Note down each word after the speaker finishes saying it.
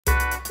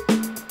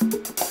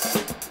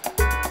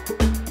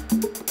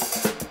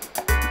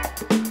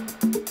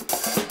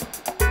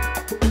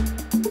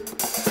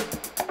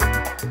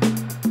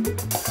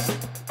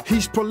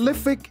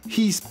prolific,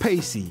 he's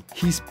pacey.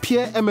 He's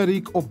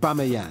Pierre-Emerick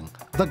Aubameyang.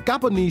 The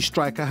Gabonese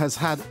striker has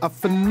had a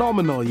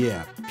phenomenal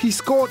year. He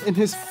scored in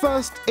his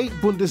first 8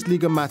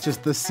 Bundesliga matches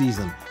this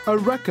season, a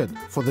record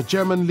for the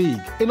German league.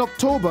 In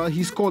October,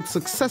 he scored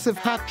successive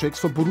hat-tricks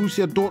for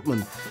Borussia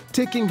Dortmund,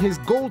 taking his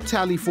goal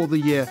tally for the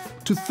year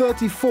to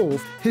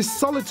 34th. His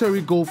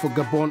solitary goal for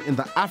Gabon in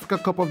the Africa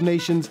Cup of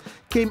Nations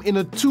came in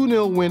a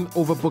 2-0 win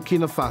over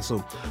Burkina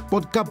Faso,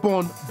 but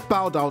Gabon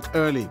bowed out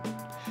early.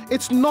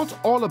 It's not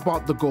all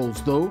about the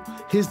goals, though.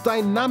 His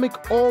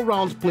dynamic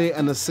all-round play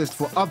and assist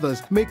for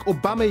others make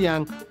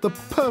Aubameyang the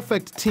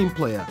perfect team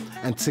player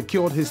and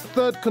secured his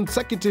 3rd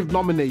consecutive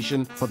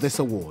nomination for this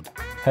award.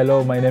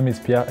 Hello, my name is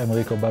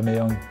Pierre-Emerick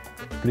Aubameyang.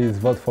 Please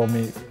vote for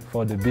me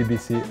for the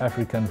BBC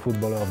African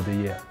Footballer of the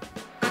Year.